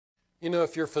You know,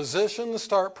 if your physicians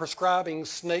start prescribing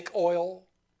snake oil,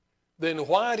 then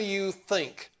why do you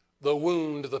think the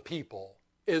wound of the people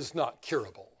is not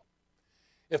curable?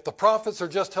 If the prophets are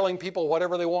just telling people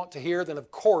whatever they want to hear, then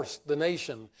of course the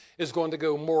nation is going to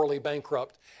go morally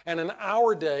bankrupt. And in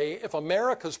our day, if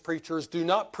America's preachers do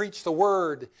not preach the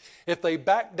word, if they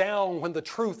back down when the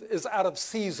truth is out of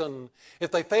season, if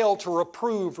they fail to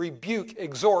reprove, rebuke,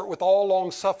 exhort with all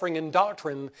long suffering and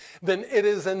doctrine, then it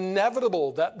is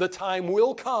inevitable that the time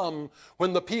will come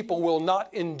when the people will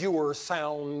not endure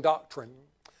sound doctrine.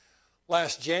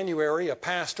 Last January, a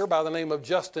pastor by the name of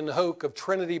Justin Hoke of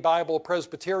Trinity Bible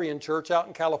Presbyterian Church out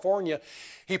in California,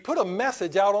 he put a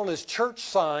message out on his church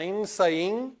sign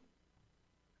saying,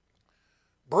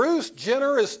 "Bruce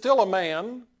Jenner is still a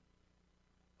man.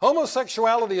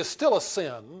 Homosexuality is still a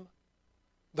sin.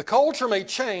 The culture may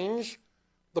change.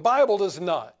 The Bible does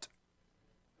not."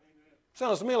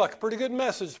 Sounds to me like a pretty good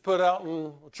message to put out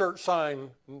on a church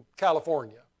sign in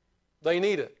California. They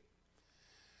need it.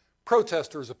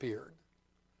 Protesters appeared,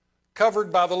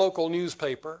 covered by the local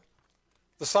newspaper.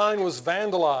 The sign was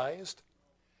vandalized,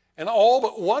 and all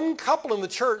but one couple in the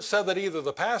church said that either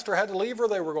the pastor had to leave or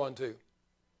they were going to.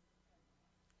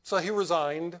 So he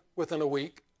resigned within a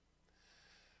week.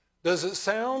 Does it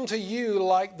sound to you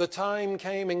like the time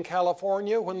came in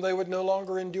California when they would no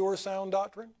longer endure sound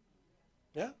doctrine?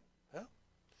 Yeah.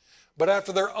 But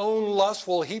after their own lust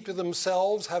will heap to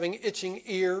themselves, having itching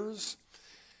ears,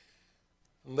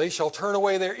 and they shall turn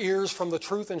away their ears from the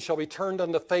truth and shall be turned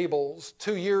unto fables.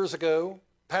 2 years ago,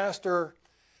 Pastor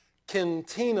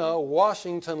Kentina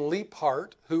Washington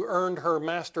Leaphart, who earned her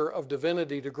Master of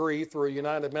Divinity degree through a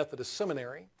United Methodist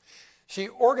seminary, she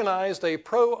organized a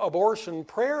pro-abortion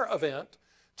prayer event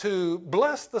to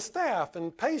bless the staff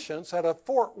and patients at a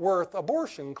Fort Worth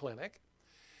abortion clinic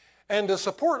and to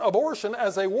support abortion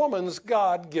as a woman's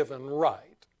God-given right.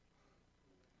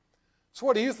 So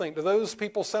what do you think? Do those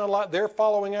people sound like they're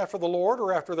following after the Lord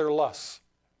or after their lusts?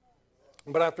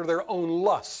 But after their own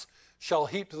lusts shall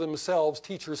heap to themselves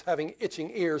teachers having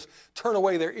itching ears. Turn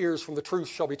away their ears from the truth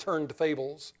shall be turned to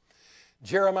fables.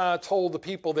 Jeremiah told the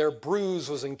people their bruise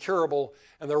was incurable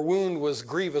and their wound was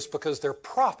grievous because their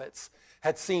prophets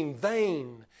had seen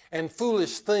vain and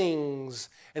foolish things.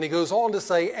 And he goes on to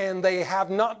say, and they have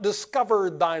not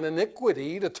discovered thine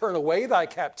iniquity to turn away thy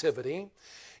captivity.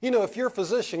 You know, if your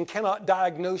physician cannot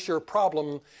diagnose your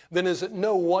problem, then is it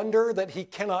no wonder that he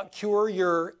cannot cure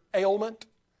your ailment?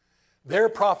 Their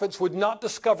prophets would not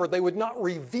discover, they would not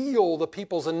reveal the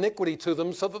people's iniquity to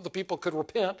them so that the people could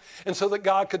repent and so that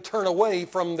God could turn away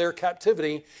from their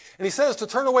captivity. And he says to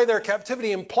turn away their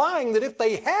captivity, implying that if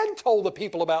they had told the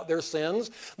people about their sins,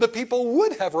 the people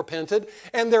would have repented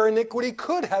and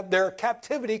their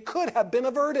captivity could have been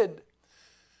averted.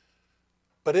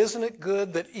 But isn't it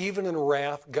good that even in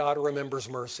wrath, God remembers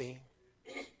mercy?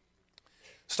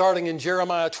 Starting in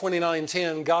Jeremiah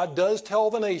 29:10, God does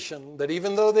tell the nation that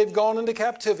even though they've gone into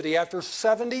captivity after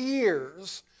 70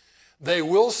 years, they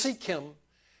will seek him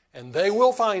and they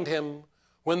will find him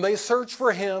when they search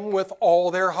for him with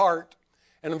all their heart.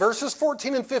 And in verses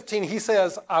 14 and 15, he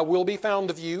says, I will be found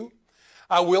of you.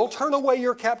 I will turn away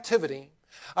your captivity.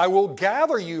 I will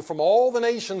gather you from all the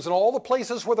nations and all the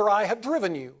places whither I have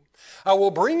driven you. I will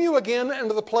bring you again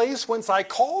into the place whence I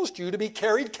caused you to be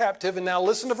carried captive. And now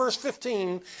listen to verse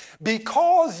 15.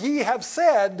 Because ye have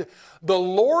said, the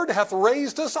Lord hath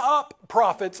raised us up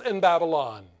prophets in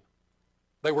Babylon.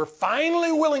 They were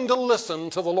finally willing to listen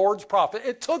to the Lord's prophet.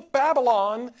 It took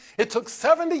Babylon, it took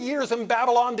 70 years in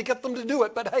Babylon to get them to do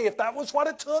it. But hey, if that was what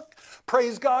it took,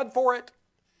 praise God for it.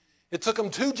 It took them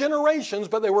 2 generations,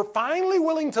 but they were finally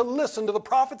willing to listen to the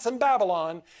prophets in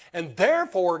Babylon. And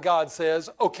therefore, God says,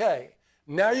 okay,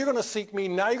 now you're going to seek me,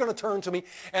 now you're going to turn to me,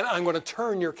 and I'm going to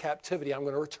turn your captivity. I'm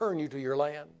going to return you to your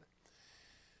land.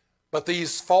 But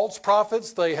these false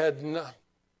prophets, they have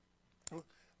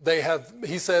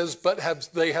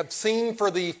seen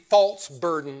for the false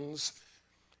burdens.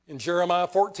 In Jeremiah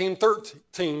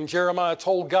 14:13, Jeremiah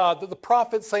told God that the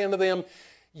prophets say unto them,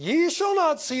 ye shall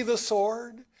not see the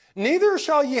sword, neither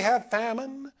shall ye have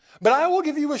famine, but I will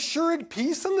give you assured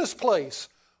peace in this place.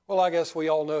 Well, I guess we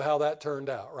all know how that turned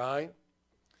out, right?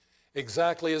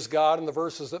 Exactly as God in the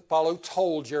verses that follow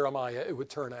told Jeremiah it would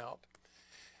turn out.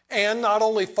 And not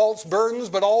only false burdens,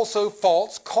 but also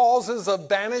false causes of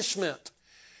banishment.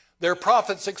 Their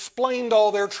prophets explained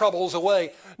all their troubles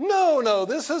away. No,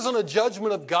 this isn't a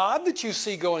judgment of God that you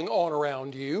see going on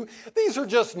around you. These are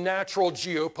just natural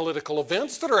geopolitical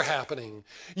events that are happening.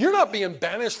 You're not being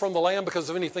banished from the land because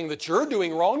of anything that you're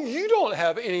doing wrong. You don't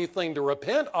have anything to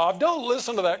repent of. Don't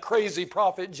listen to that crazy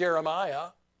prophet Jeremiah.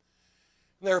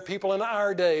 There are people in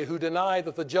our day who deny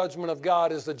that the judgment of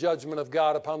God is the judgment of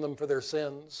God upon them for their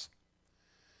sins.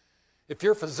 If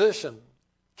your physician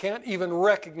can't even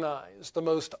recognize the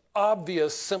most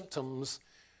obvious symptoms,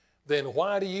 then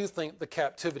why do you think the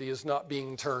captivity is not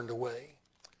being turned away?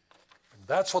 And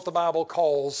that's what the Bible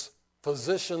calls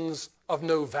physicians of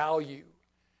no value.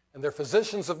 And they're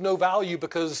physicians of no value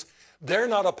because they're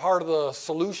not a part of the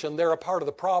solution, they're a part of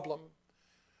the problem.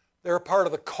 They're a part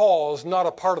of the cause, not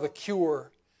a part of the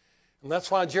cure. And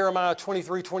that's why Jeremiah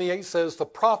 23:28 says, the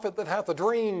prophet that hath a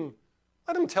dream,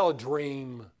 let him tell a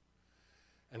dream.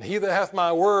 And he that hath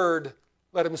my word,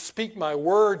 let him speak my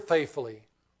word faithfully.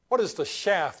 What is the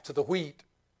chaff to the wheat?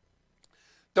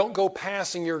 Don't go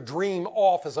passing your dream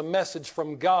off as a message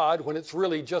from God when it's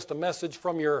really just a message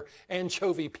from your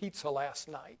anchovy pizza last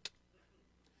night.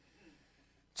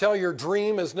 Tell your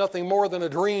dream is nothing more than a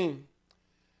dream.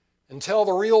 And tell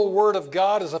the real word of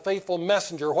God as a faithful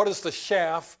messenger. What is the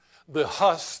chaff, the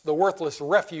husk, the worthless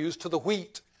refuse to the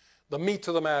wheat, the meat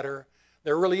of the matter?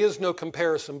 There really is no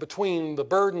comparison between the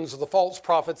burdens of the false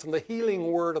prophets and the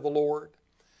healing word of the Lord.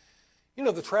 You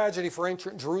know, the tragedy for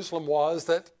ancient Jerusalem was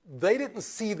that they didn't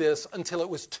see this until it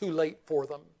was too late for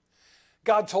them.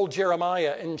 God told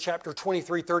Jeremiah in chapter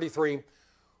 23:33,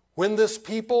 when this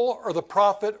people or the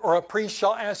prophet or a priest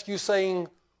shall ask you, saying,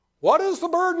 what is the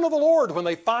burden of the Lord? When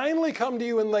they finally come to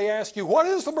you and they ask you, what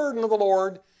is the burden of the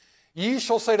Lord? Ye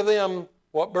shall say to them,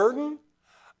 what burden?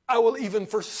 I will even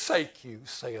forsake you,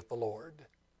 saith the Lord.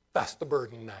 That's the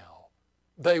burden now.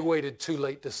 They waited too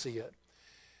late to see it.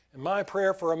 And my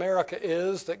prayer for America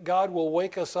is that God will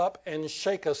wake us up and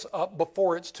shake us up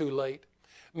before it's too late.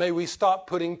 May we stop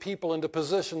putting people into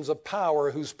positions of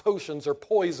power whose potions are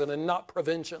poison and not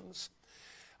preventions.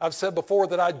 I've said before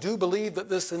that I do believe that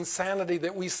this insanity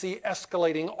that we see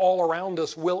escalating all around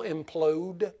us will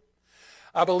implode.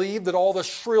 I believe that all the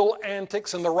shrill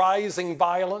antics and the rising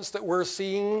violence that we're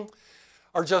seeing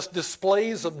are just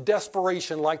displays of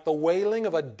desperation like the wailing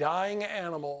of a dying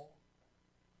animal.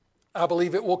 I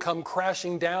believe it will come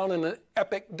crashing down in an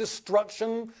epic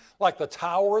destruction like the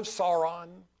Tower of Sauron.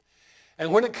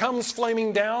 And when it comes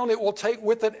flaming down, it will take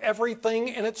with it everything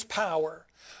in its power.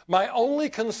 My only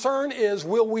concern is,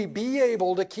 will we be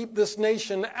able to keep this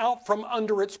nation out from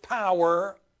under its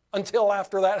power until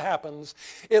after that happens?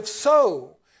 If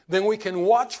so, then we can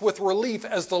watch with relief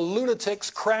as the lunatics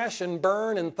crash and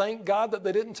burn and thank God that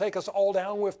they didn't take us all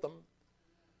down with them.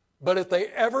 But if they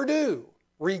ever do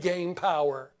regain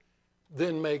power,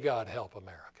 then may God help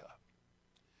America.